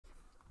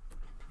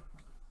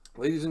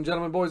Ladies and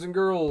gentlemen, boys and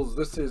girls,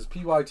 this is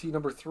PYT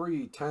number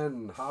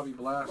 310, Hby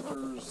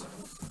Blasters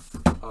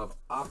of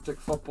Optic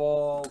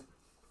Football.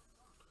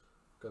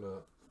 Gonna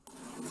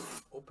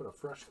open a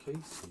fresh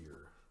case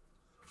here.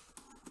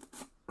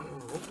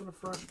 Open a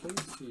fresh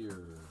case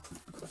here.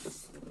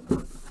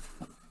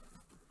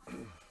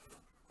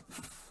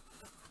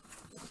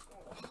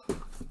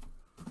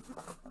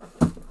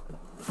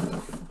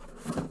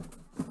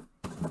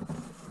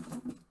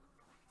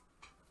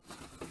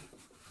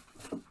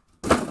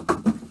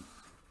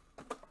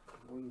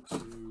 One,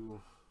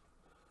 two,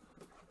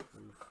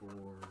 three,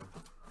 four,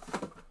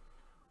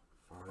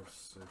 five,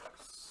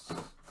 six,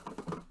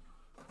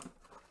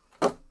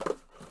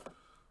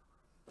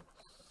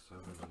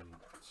 7,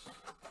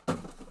 8,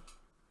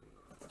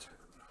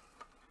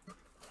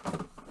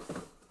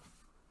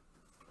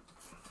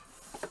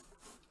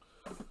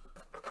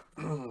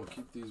 10. We'll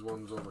keep these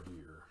ones over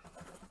here.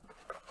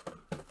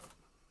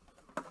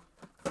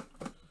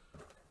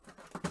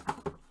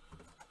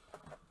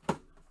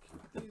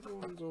 Keep these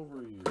ones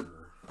over here.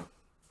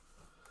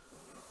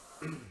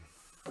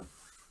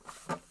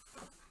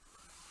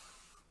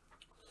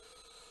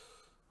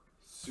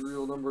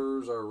 Serial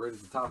numbers are right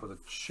at the top of the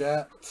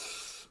chat,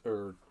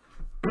 or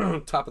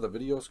top of the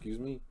video, excuse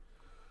me.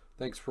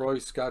 Thanks,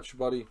 Royce. Got you,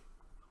 buddy.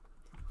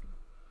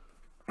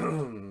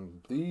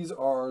 These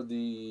are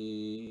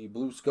the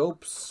blue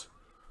scopes.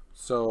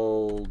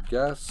 So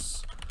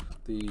guess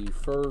the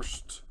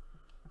first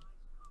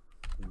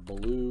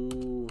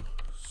blue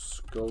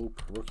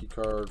scope rookie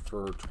card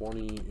for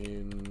 20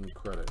 in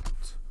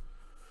credit.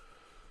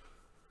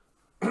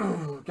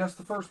 Guess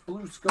the first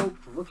blue scope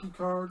rookie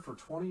card for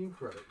 20 in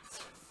credit.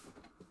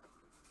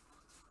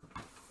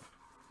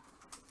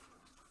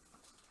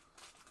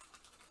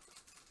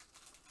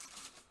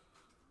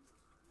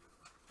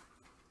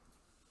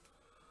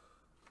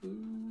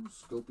 Blue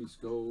scopey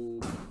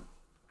scope.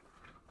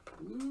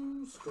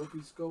 Blue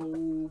scopey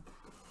scope.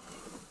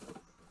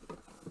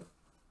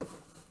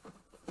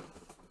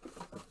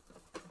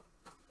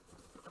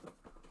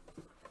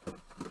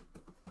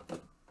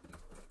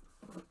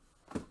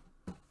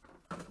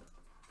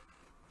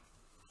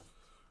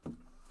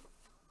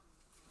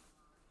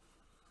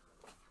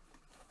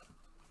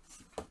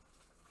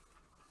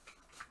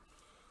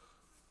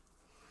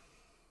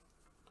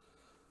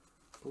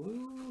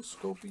 Blue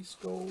scopey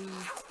scope.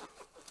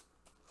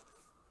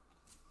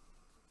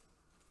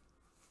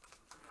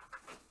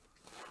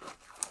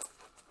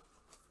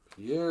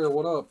 Pierre,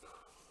 what up?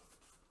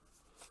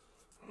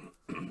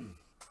 Here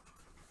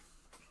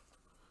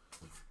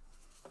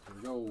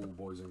we go,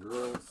 boys and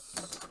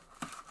girls.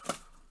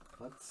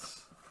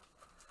 Let's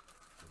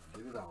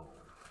get it on.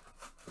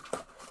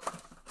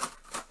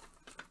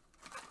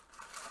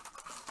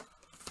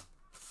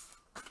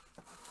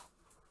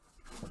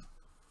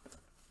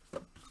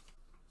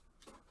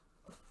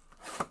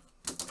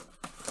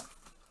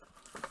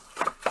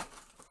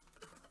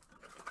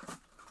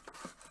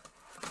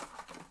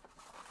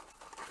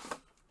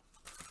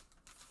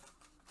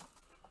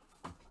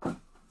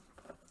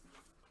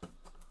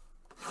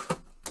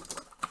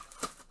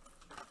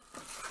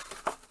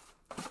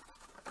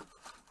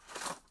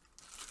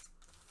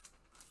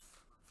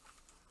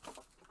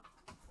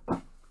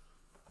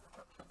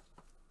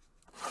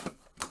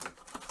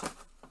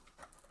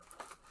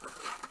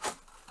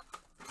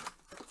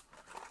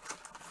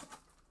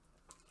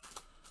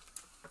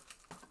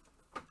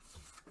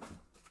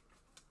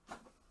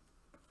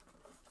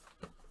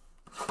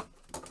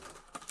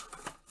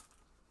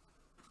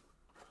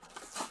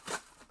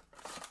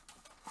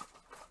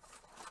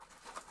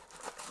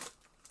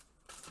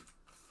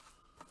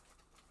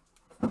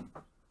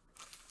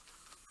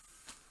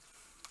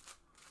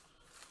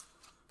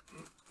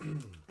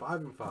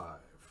 Five and five.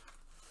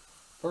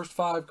 First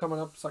five coming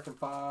up, second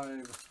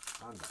five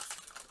on deck.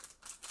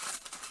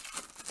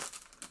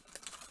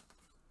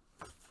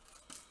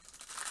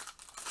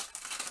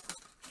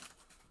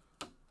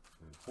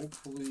 And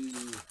hopefully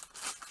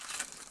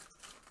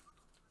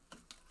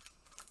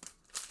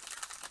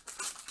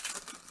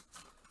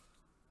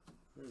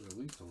there's at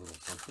least a little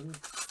something.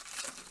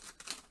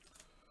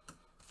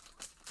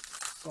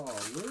 Saw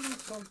a little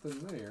something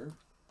there.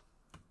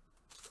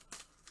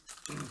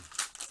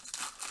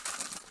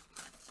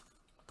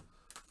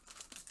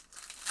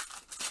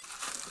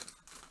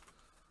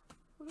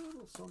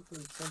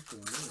 Something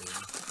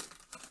there.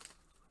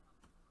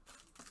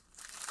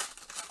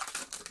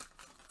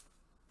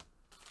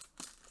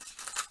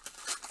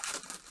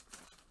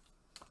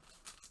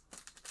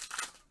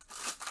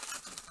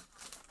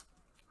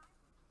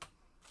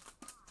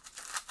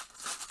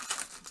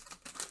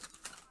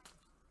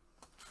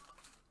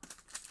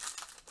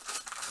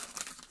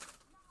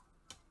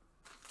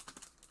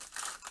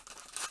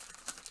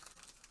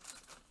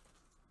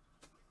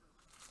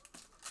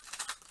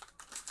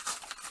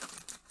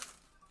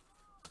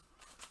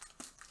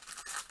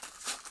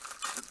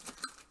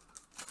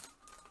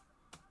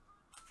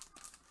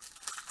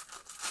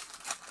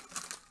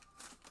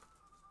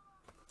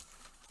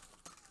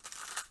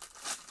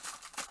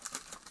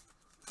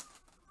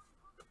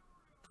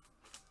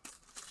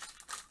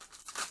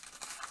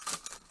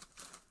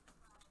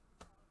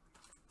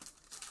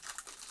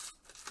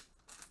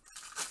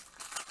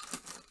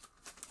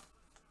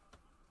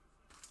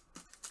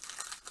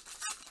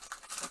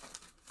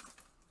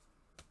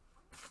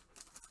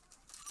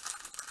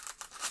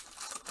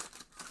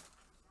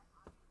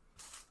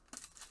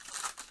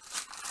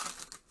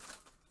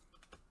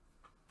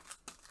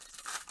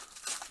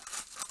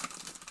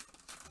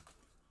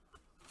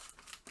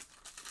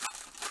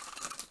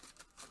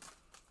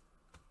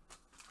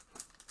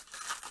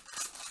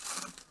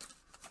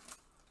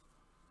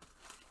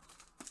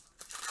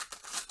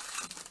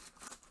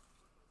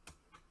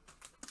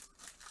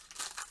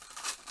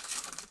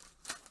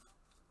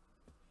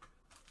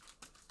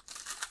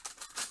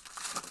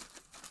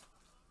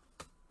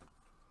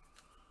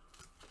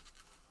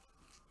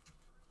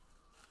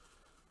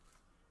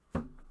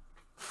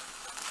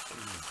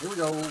 Here we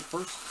go.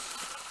 First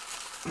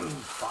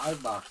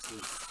 5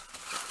 boxes.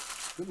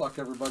 Good luck,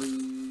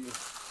 everybody.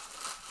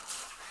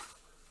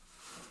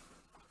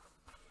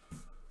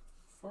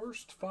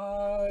 First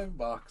 5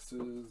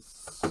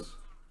 boxes.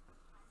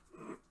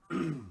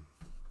 Very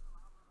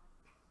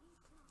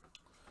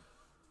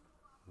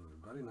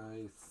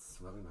nice.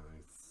 Very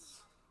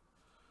nice.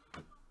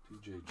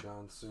 DJ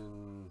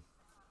Johnson.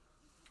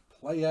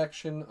 Play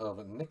action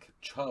of Nick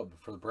Chubb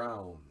for the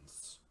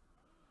Browns.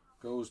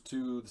 Goes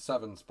to the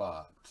 7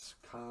 spot.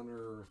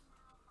 Connor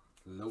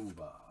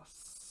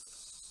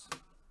Lovas.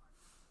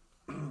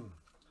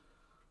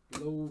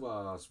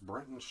 Lovas.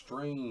 Brenton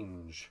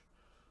Strange.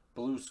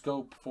 Blue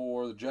scope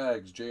for the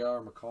Jags. J.R.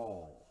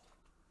 McCall.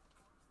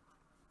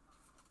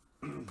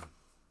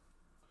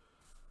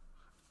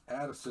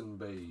 Addison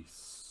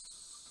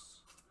base.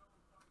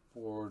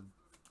 For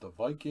the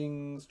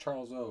Vikings.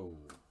 Charles O.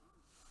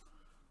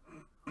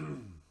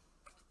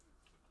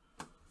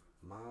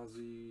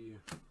 Mozzie.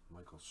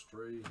 Michael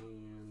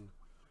Strahan.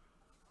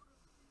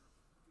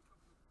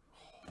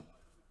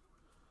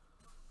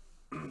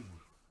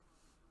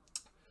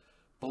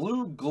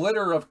 Blue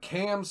glitter of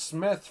Cam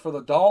Smith for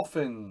the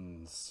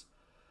Dolphins.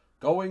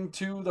 Going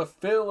to the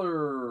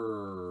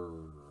filler.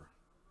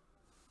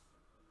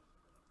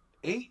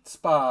 8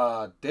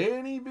 spot.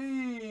 Danny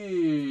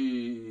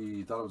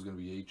B. Thought it was going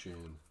to be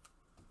H-N.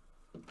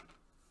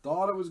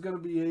 Thought it was going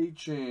to be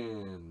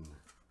H-N.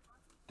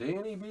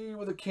 Danny B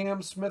with a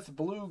Cam Smith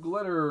blue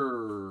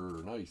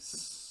glitter.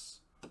 Nice.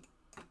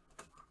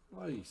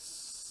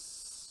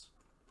 Nice.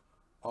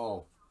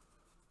 Oh.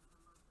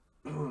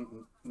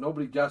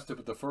 Nobody guessed it,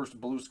 but the first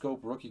blue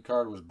scope rookie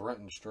card was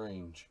Brenton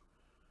Strange.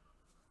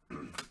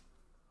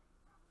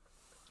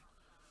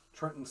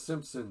 Trenton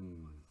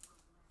Simpson.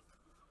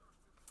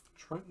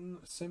 Trenton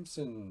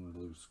Simpson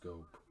blue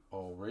scope.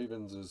 Oh,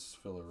 Ravens is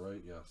filler,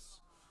 right? Yes.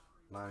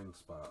 9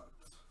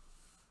 spots.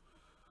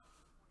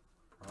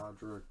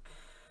 Broderick.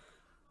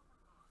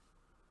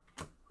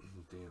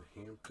 Dan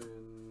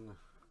Hampton.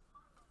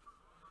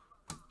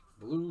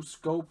 Blue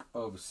scope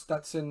of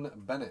Stetson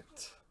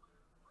Bennett.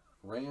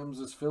 Rams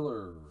is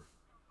filler.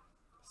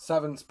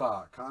 7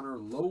 spot. Connor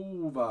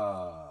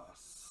Lovas.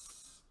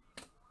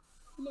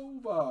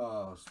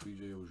 Lovas.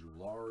 BJ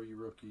Ojulari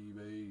rookie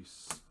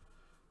base.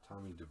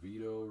 Tommy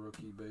DeVito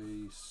rookie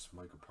base.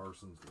 Micah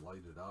Parsons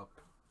lighted up.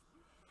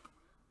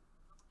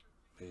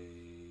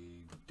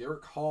 A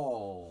Derek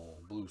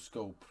Hall blue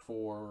scope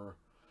for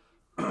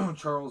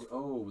Charles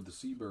O with the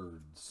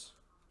Seabirds.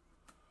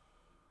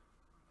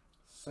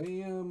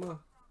 Sam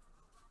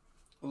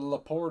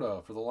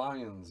Laporta for the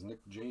Lions.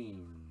 Nick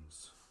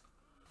James.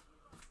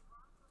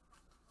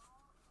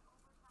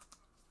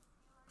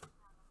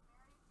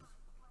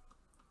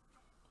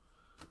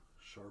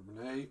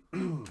 Charbonnet.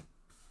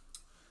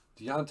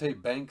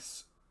 Deontay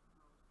Banks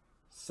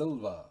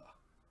Silva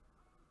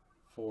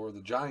for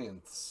the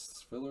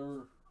Giants.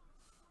 Filler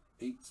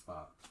 8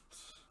 spot.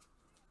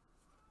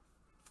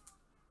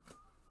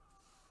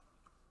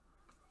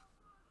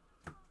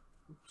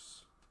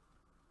 Oops.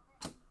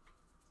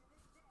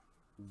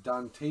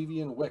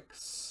 Dontavian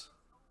Wicks.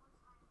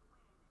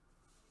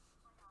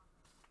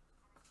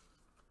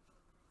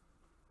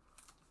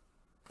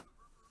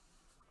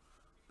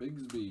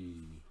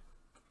 Bigsby.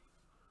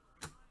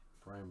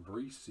 Brian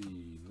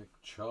Breesy. Nick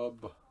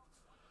Chubb.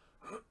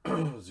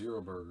 Zero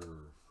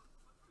Burger.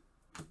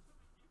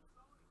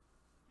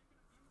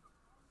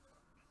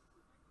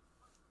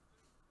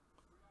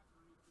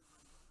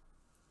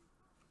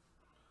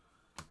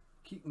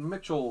 Keaton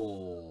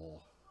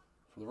Mitchell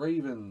for the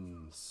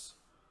Ravens.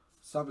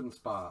 7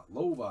 spot.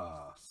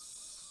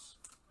 Lovas.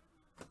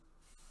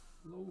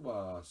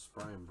 Lovas.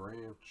 Brian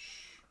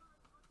Branch.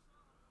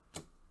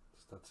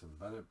 Stetson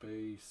Bennett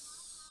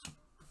base.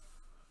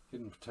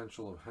 Hidden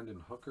potential of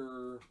Hendon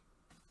Hooker.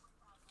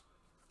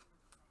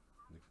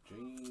 Nick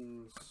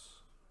James.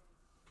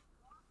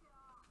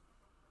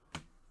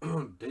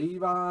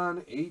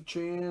 Davon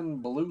H.N.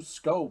 blue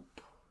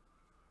scope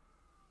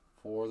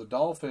for the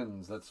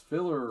Dolphins. That's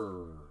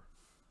filler.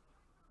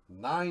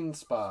 9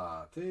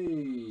 spot.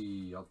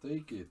 Hey, I'll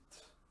take it.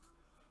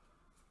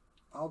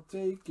 I'll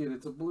take it.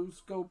 It's a blue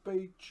scope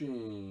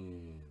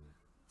H.N.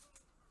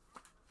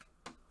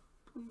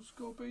 Blue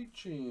scope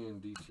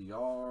H.N.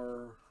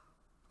 DTR.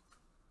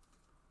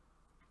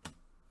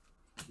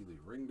 Keely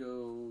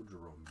Ringo.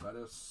 Jerome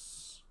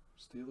Bettis.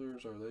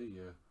 Steelers, are they?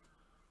 Yeah.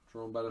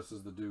 Jerome Bettis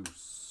is the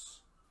deuce.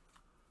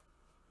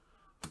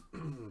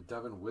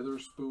 Devin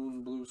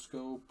Witherspoon, blue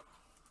scope.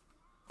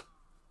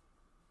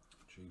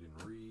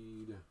 Jaden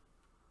Reed.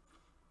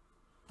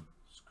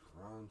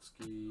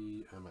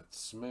 Skoronski. Emmett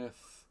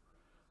Smith.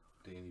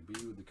 Danny B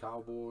with the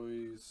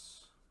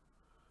Cowboys.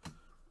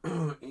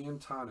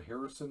 Anton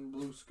Harrison,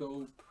 blue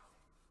scope.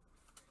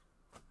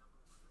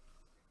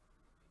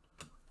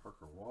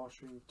 Parker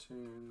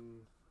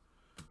Washington.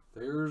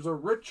 There's a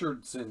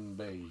Richardson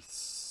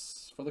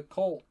base for the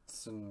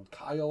Colts and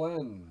Kyle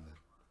N.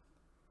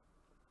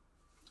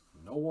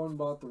 No one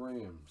bought the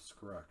Rams,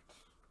 correct.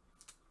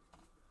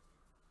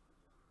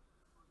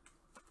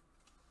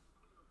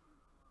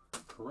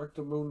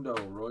 Correctamundo,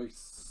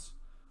 Royce.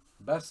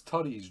 Best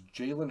Tutties,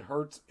 Jalen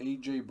Hurts,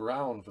 A.J.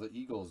 Brown for the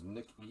Eagles,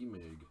 Nick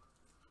Emig.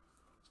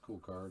 It's a cool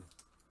card.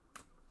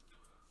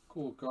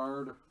 Cool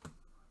card.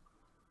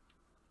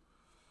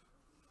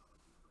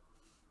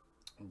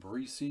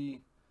 Breesy,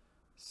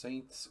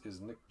 Saints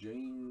is Nick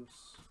James.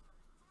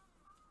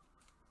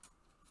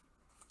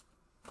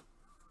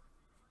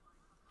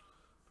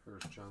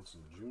 Paris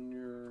Johnson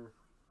Jr.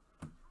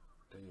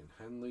 Dan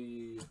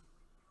Henley.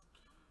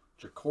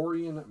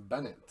 Jacorian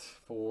Bennett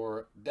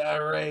for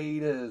the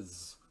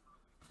Raiders.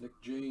 Nick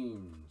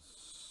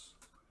James.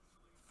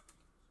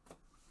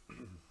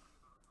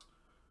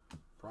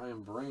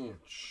 Brian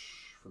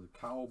Branch for the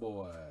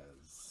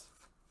Cowboys.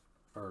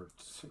 Or,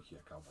 yeah,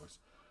 Cowboys.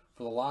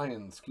 For the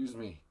Lions, excuse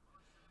me.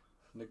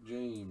 Nick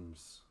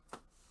James.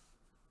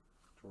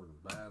 Jordan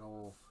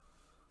Battle.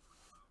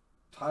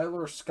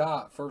 Tyler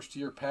Scott, first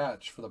year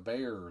patch for the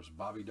Bears.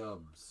 Bobby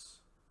Dubs.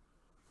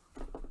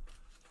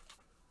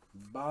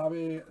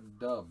 Bobby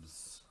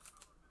Dubs.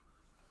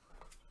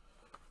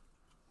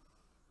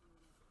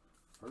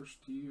 First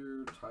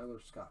year Tyler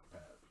Scott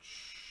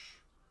patch.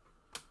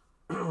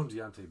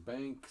 Deontay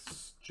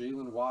Banks.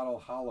 Jalen Waddle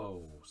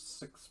Hollow.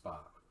 6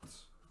 spot.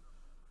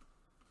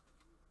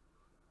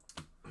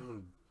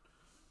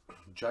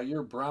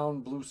 Jair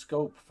Brown blue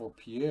scope for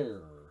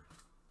Pierre.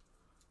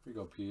 Here you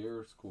go,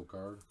 Pierre. It's a cool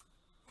card.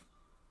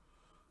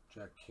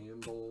 Jack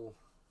Campbell.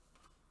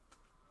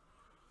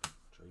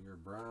 Jair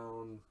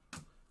Brown.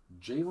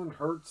 Jalen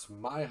Hurts,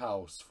 My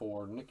House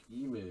for Nick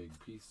Emig.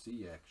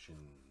 PC action.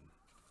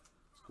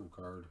 It's a cool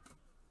card.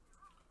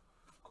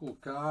 Cool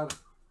card.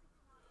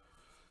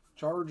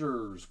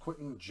 Chargers,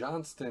 Quentin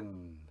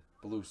Johnston,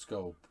 blue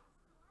scope.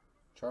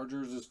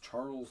 Chargers is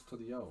Charles to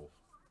the O.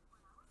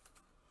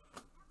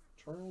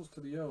 Charles to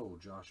the O.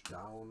 Josh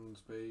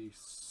Downs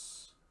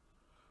base.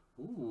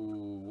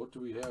 Ooh, what do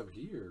we have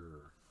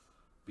here?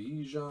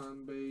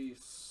 Bijan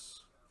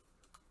base.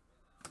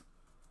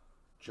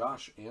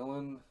 Josh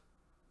Allen.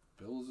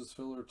 Bills is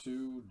filler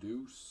 2.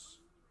 Deuce.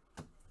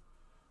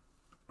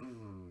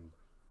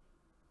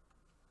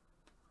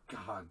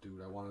 God,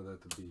 dude, I wanted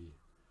that to be...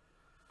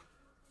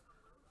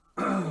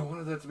 I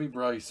wanted that to be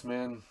Bryce,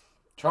 man.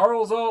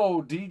 Charles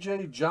O.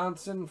 DJ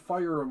Johnson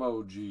fire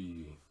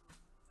emoji.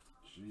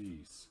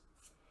 Jeez.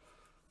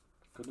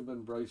 Could have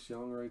been Bryce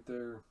Young right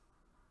there.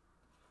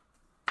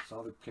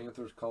 Saw the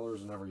Panthers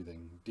colors and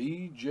everything.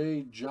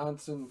 DJ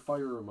Johnson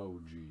fire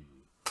emoji.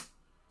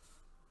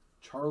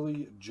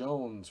 Charlie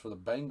Jones for the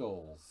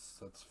Bengals.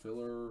 That's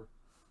filler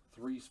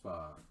 3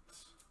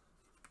 spots.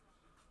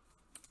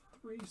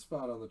 3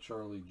 spot on the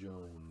Charlie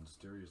Jones.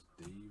 Darius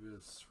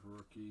Davis,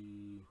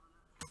 rookie.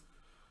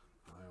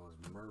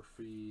 Miles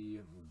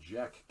Murphy.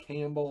 Jack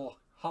Campbell.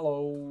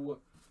 Hello.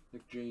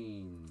 Nick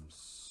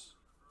James.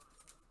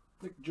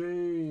 Nick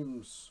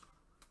James.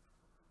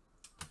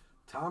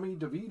 Tommy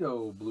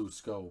DeVito blue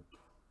scope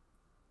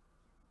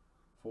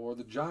for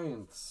the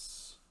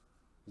Giants.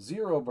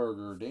 Zero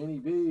Burger, Danny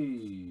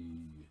B.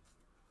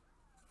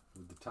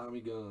 With the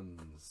Tommy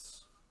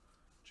Guns.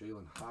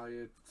 Jalen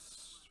Hyatt,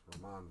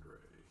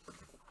 Ramondre.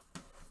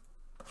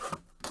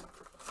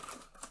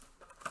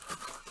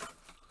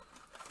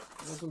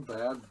 Wasn't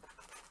bad.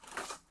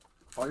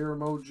 Fire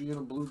emoji and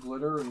a blue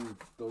glitter in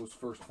those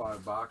first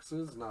 5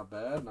 boxes. Not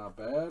bad, not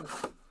bad.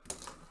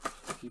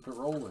 Keep it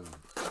rolling.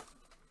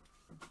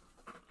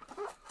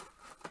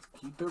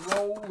 Keep it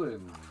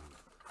rolling.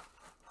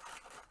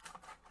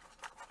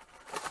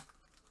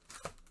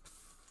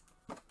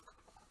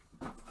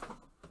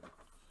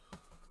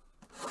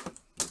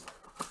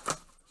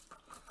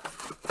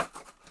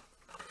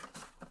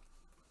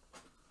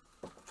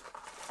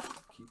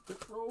 Keep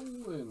it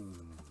rolling.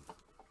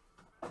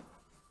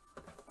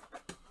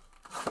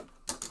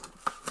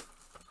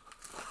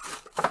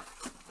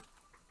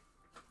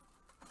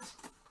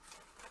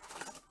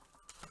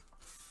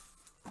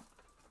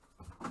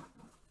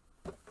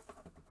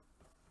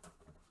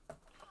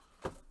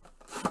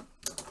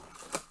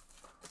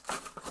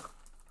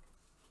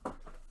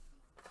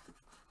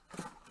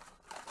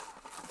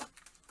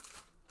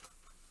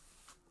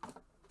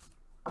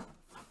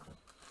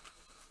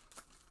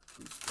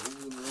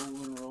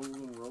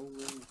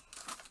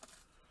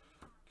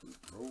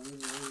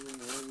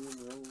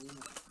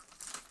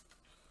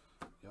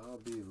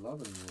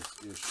 Loving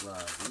this ish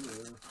right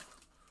here.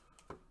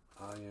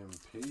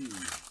 IMP.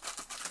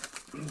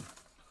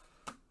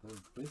 The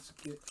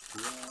biscuit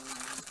ride.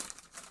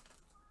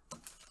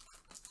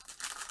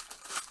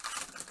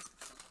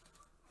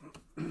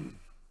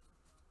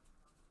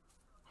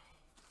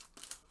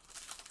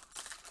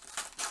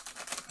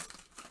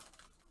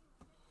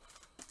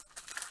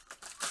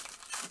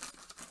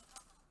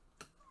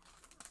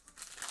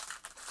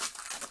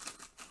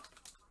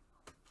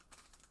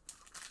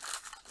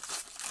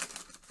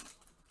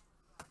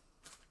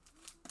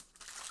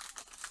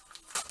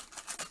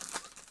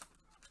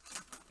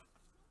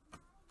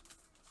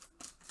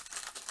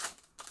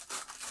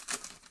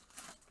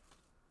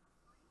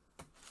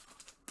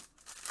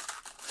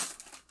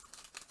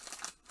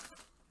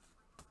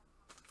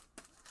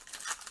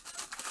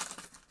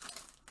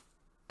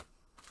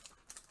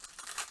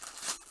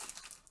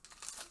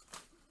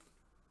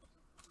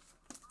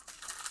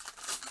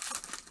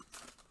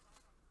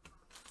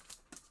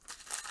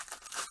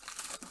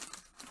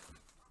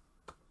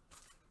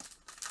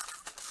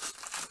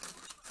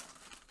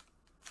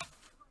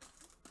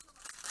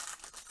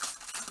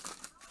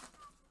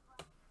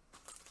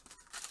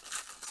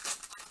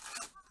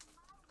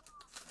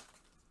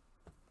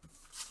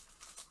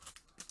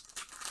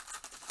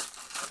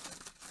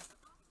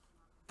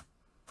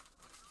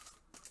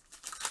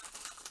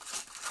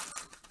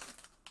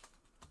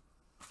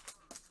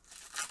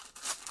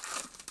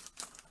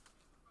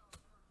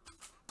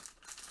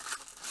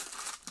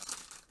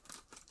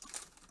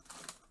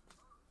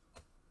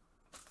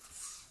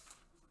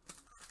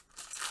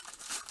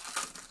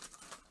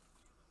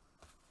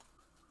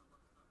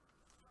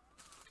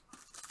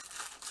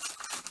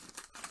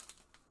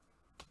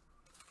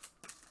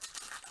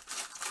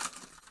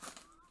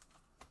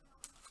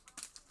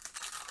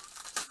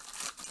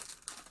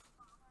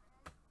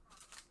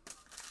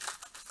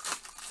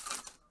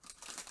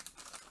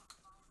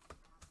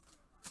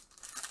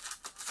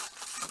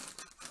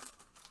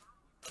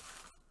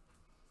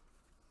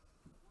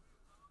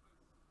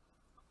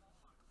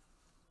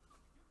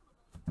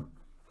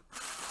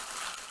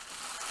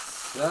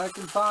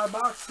 Second 5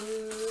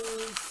 boxes.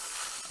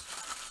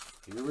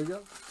 Here we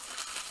go.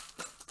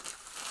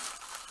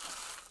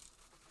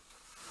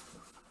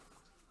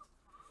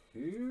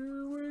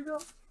 Here we go.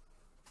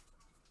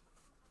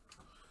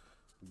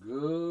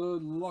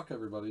 Good luck,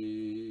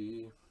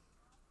 everybody.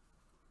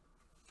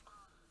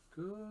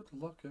 Good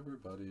luck,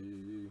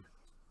 everybody.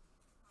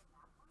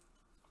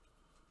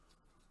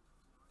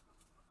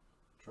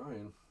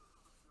 Trying.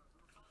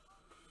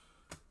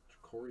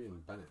 Corey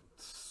and Bennett.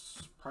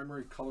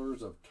 Primary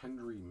colors of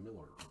Kendry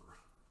Miller.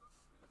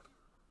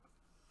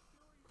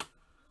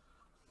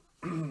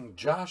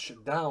 Josh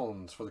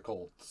Downs for the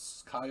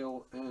Colts.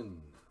 Kyle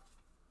N.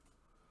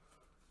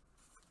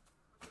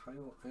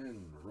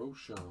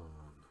 Roshan.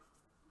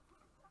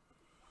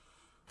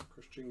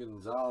 Christian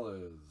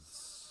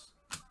Gonzalez.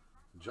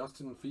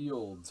 Justin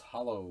Fields.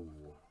 Hollow.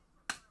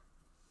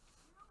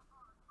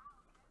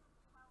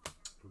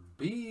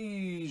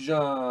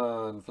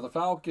 Bijan for the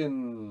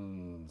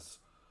Falcons.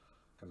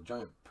 Got a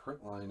giant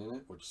print line in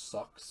it, which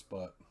sucks,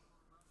 but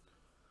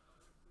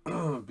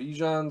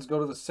Bijan's go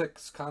to the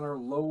 6. Connor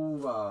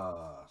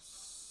Lovas.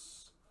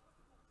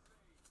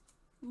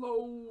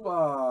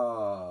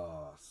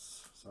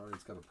 Sorry,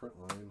 it's got a print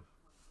line.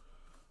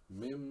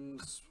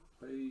 Mims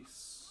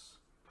base.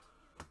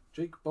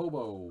 Jake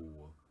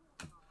Bobo.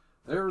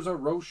 There's a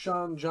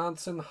Roshan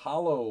Johnson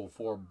hollow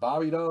for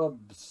Bobby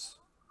Dubs.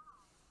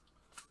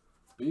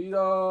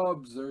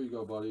 B-Dubs. There you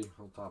go, buddy.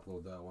 I'll top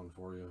load that one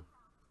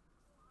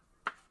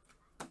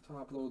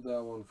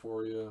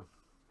for you.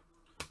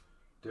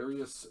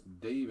 Darius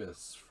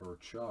Davis for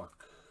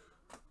Chuck.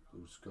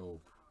 Blue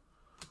scope.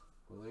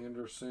 Will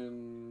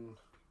Anderson.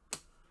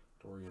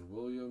 Dorian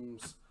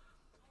Williams.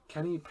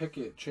 Kenny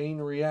Pickett. Chain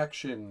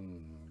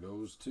reaction.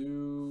 Goes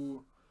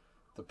to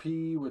the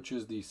P, which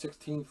is the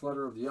 16th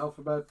letter of the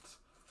alphabet.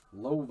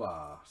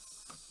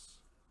 Lovas.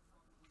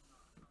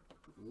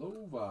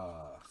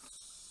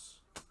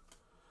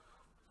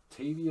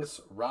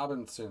 Tavius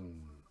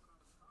Robinson.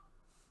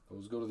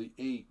 Those go to the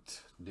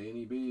 8.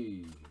 Danny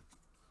B.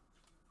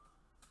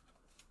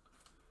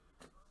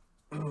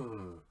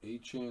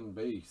 HN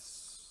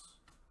base.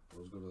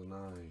 Those go to the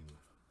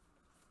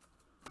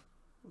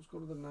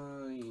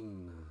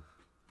 9.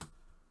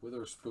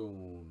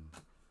 Witherspoon.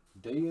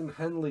 Dayan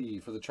Henley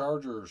for the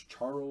Chargers.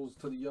 Charles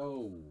to the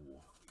O.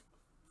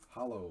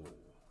 Hollow.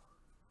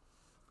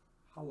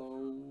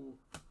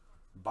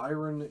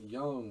 Byron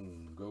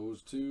Young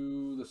goes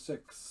to the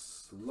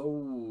 6.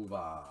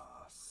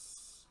 Lovas.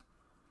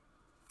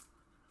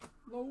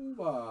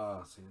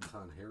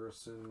 Anton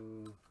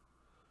Harrison.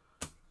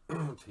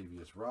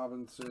 Tavius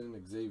Robinson.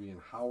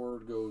 Xavier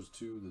Howard goes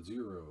to the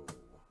 0.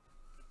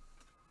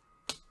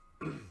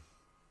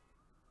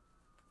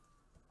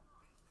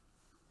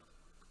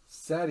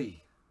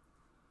 Seti.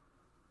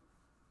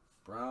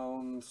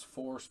 Browns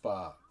 4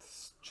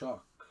 spots.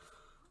 Chuck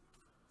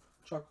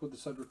with the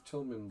Cedric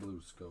Tillman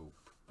blue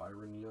scope.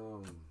 Byron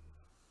Young.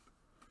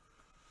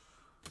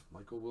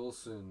 Michael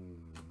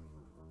Wilson.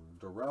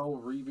 Darrell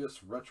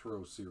Revis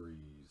Retro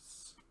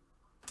Series.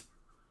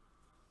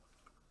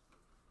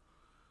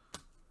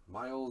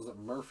 Miles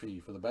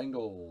Murphy for the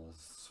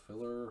Bengals.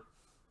 Filler.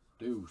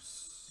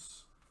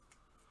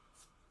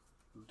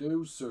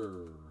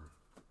 Deucer.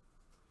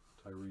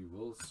 Tyree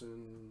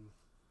Wilson.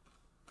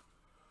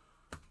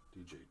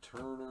 DJ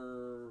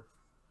Turner.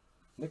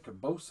 Nick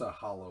Bosa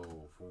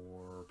hollow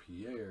for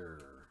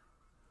Pierre.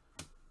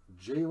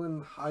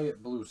 Jalen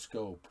Hyatt blue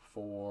scope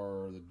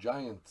for the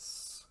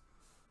Giants.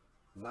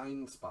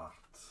 9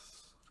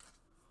 spots.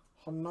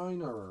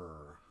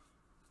 Haniner.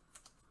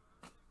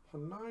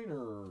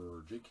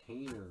 Jake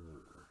Hayner.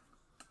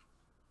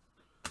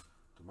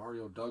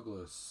 Demario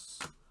Douglas.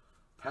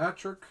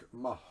 Patrick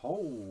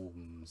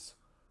Mahomes.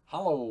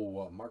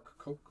 Hollow. Mark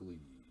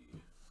Coakley.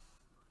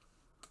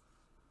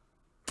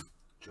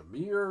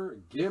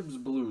 Jahmyr Gibbs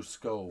blue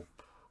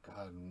scope.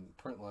 God,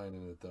 print line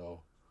in it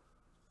though.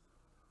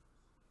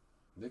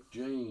 Nick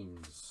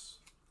James.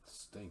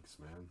 Stinks,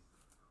 man.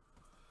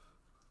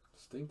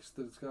 Stinks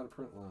that it's got a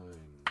print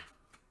line.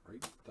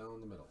 Right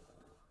down the middle.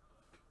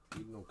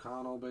 Eden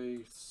O'Connell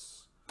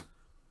base.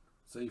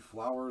 Zay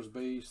Flowers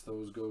base.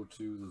 Those go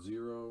to the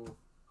 0.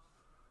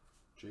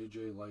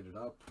 JJ lighted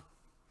up.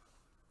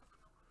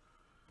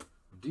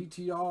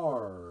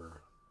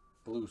 DTR.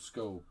 Blue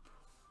scope.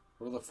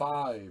 For the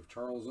 5,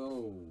 Charles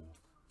O.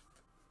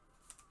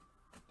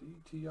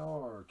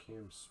 DTR,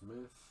 Cam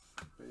Smith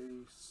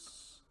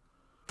base.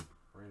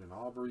 Brandon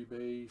Aubrey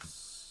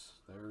base.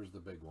 There's the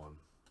big one.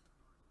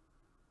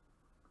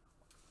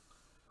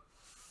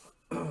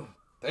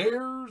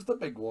 There's the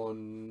big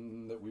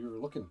one that we were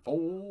looking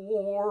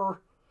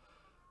for.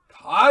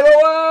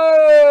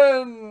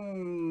 Kyle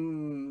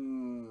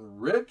N.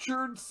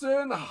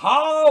 Richardson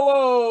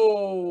hollow.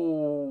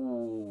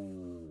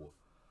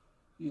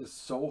 He is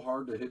so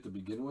hard to hit to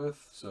begin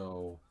with,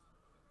 so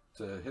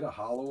to hit a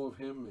hollow of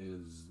him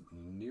is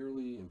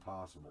nearly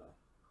impossible.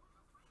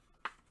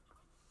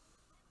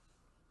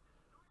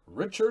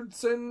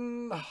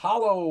 Richardson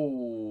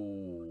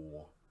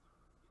hollow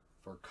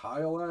for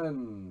Kyle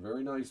N.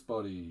 Very nice,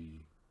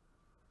 buddy.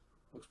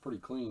 Looks pretty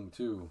clean,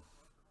 too.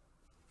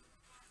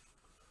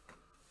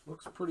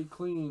 Looks pretty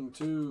clean,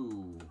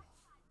 too.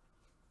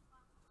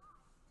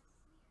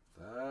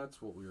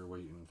 That's what we were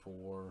waiting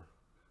for.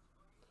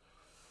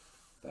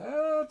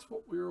 That's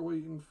what we were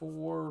waiting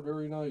for.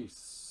 Very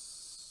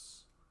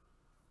nice.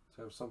 Let's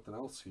have something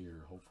else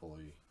here,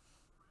 hopefully.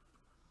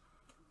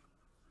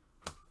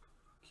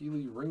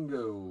 Keely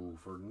Ringo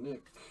for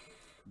Nick.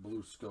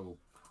 Blue Scope.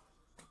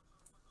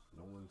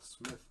 Nolan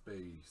Smith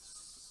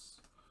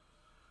base.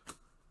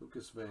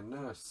 Lucas Van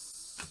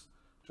Ness.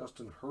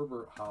 Justin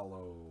Herbert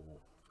holo.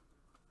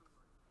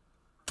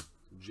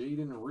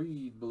 Jaden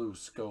Reed Blue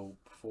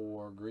Scope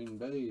for Green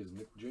Bay is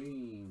Nick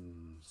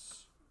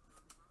James.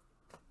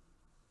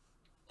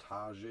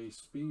 Tajay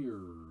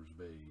Spears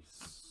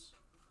base.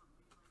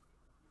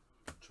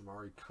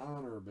 Jamari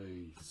Connor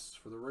base.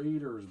 For the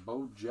Raiders,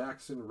 Bo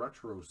Jackson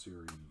Retro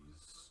Series.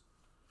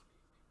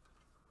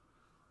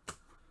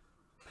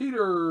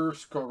 Peter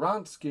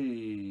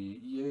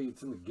Skoronski. EA,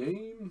 it's in the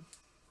game.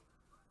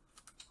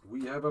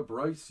 We have a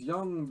Bryce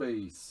Young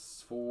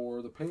base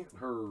for the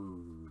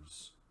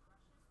Panthers.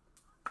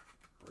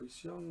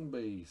 Bryce Young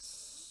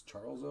base.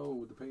 Charles O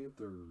with the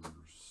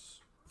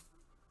Panthers.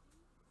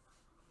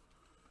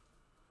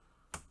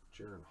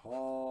 Jaron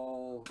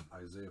Hall.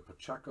 Isaiah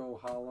Pacheco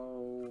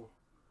holo.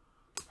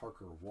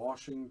 Parker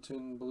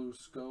Washington Blue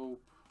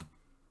Scope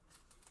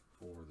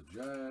for the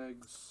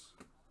Jags.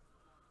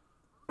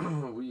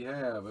 We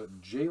have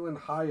Jalen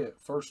Hyatt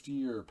first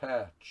year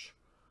patch,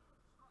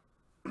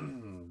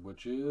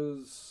 which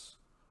is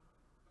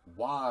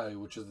Y,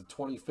 which is the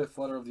 25th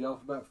letter of the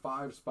alphabet,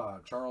 5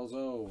 spot. Charles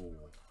O.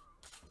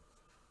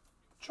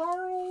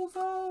 Charles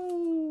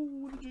O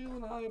with the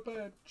Jalen Hyatt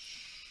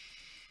patch.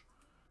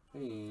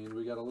 And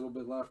we got a little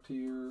bit left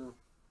here.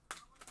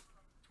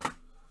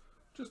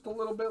 Just a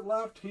little bit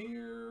left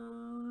here.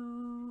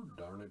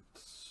 Darn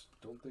it.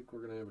 Don't think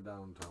we're going to have a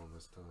downtown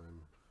this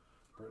time.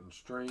 Brenton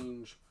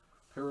Strange.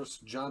 Paris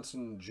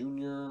Johnson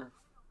Jr.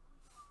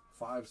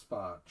 5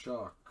 spot.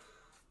 Chuck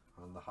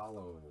on the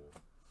holo.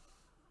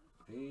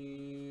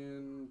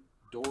 And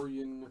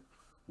Dorian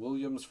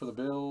Williams for the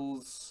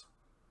Bills.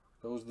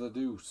 Goes to the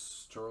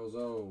Deuce. Charles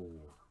O.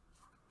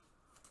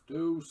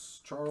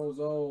 Deuce. Charles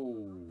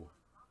O.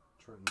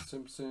 Trenton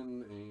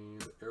Simpson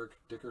and Eric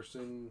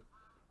Dickerson.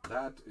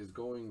 That is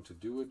going to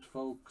do it,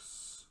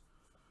 folks.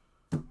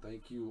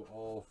 Thank you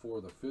all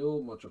for the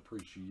fill. Much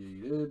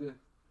appreciated.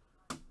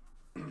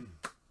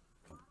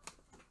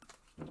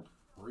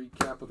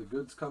 Recap of the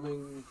goods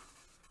coming.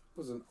 It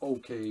was an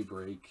okay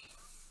break.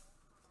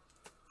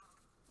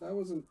 That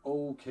was an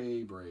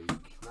okay break.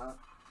 Not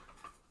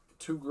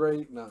too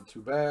great, not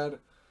too bad.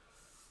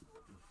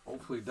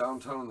 Hopefully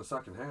downtown in the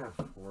second half,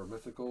 or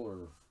mythical,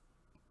 or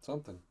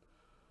something.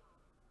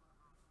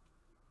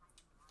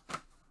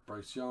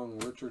 Bryce Young,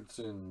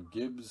 Richardson,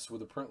 Gibbs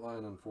with a print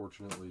line,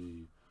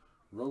 unfortunately.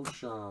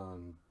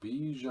 Roshan,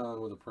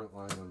 Bijan with a print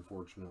line,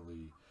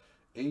 unfortunately.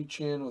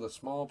 Achan with a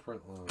small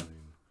print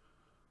line.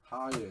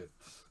 Hyatt,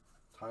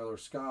 Tyler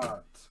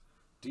Scott,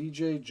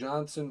 DJ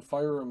Johnson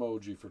fire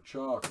emoji for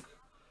Chuck.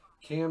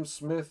 Cam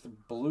Smith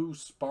blue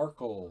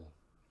sparkle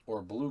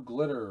or blue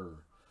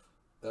glitter.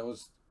 That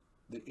was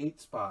the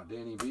 8 spot,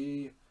 Danny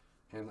B.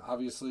 And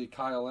obviously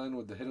Kyle N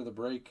with the hit of the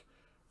break.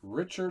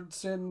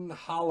 Richardson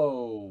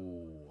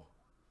holo.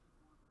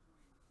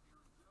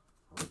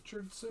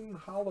 Richardson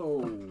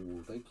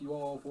holo. Thank you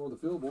all for the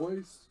fill,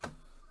 boys.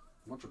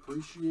 Much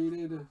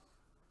appreciated.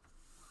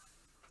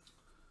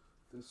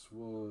 This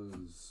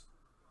was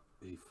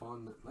a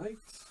fun night.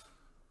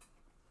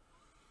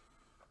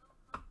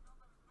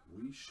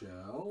 We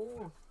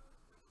shall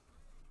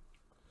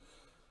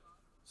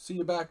see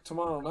you back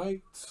tomorrow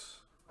night.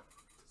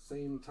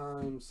 Same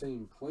time,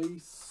 same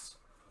place.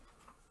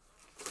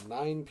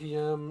 9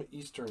 p.m.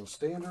 Eastern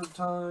Standard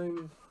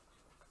Time.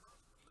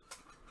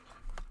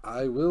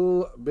 I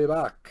will be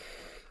back.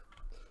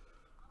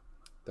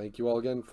 Thank you all again.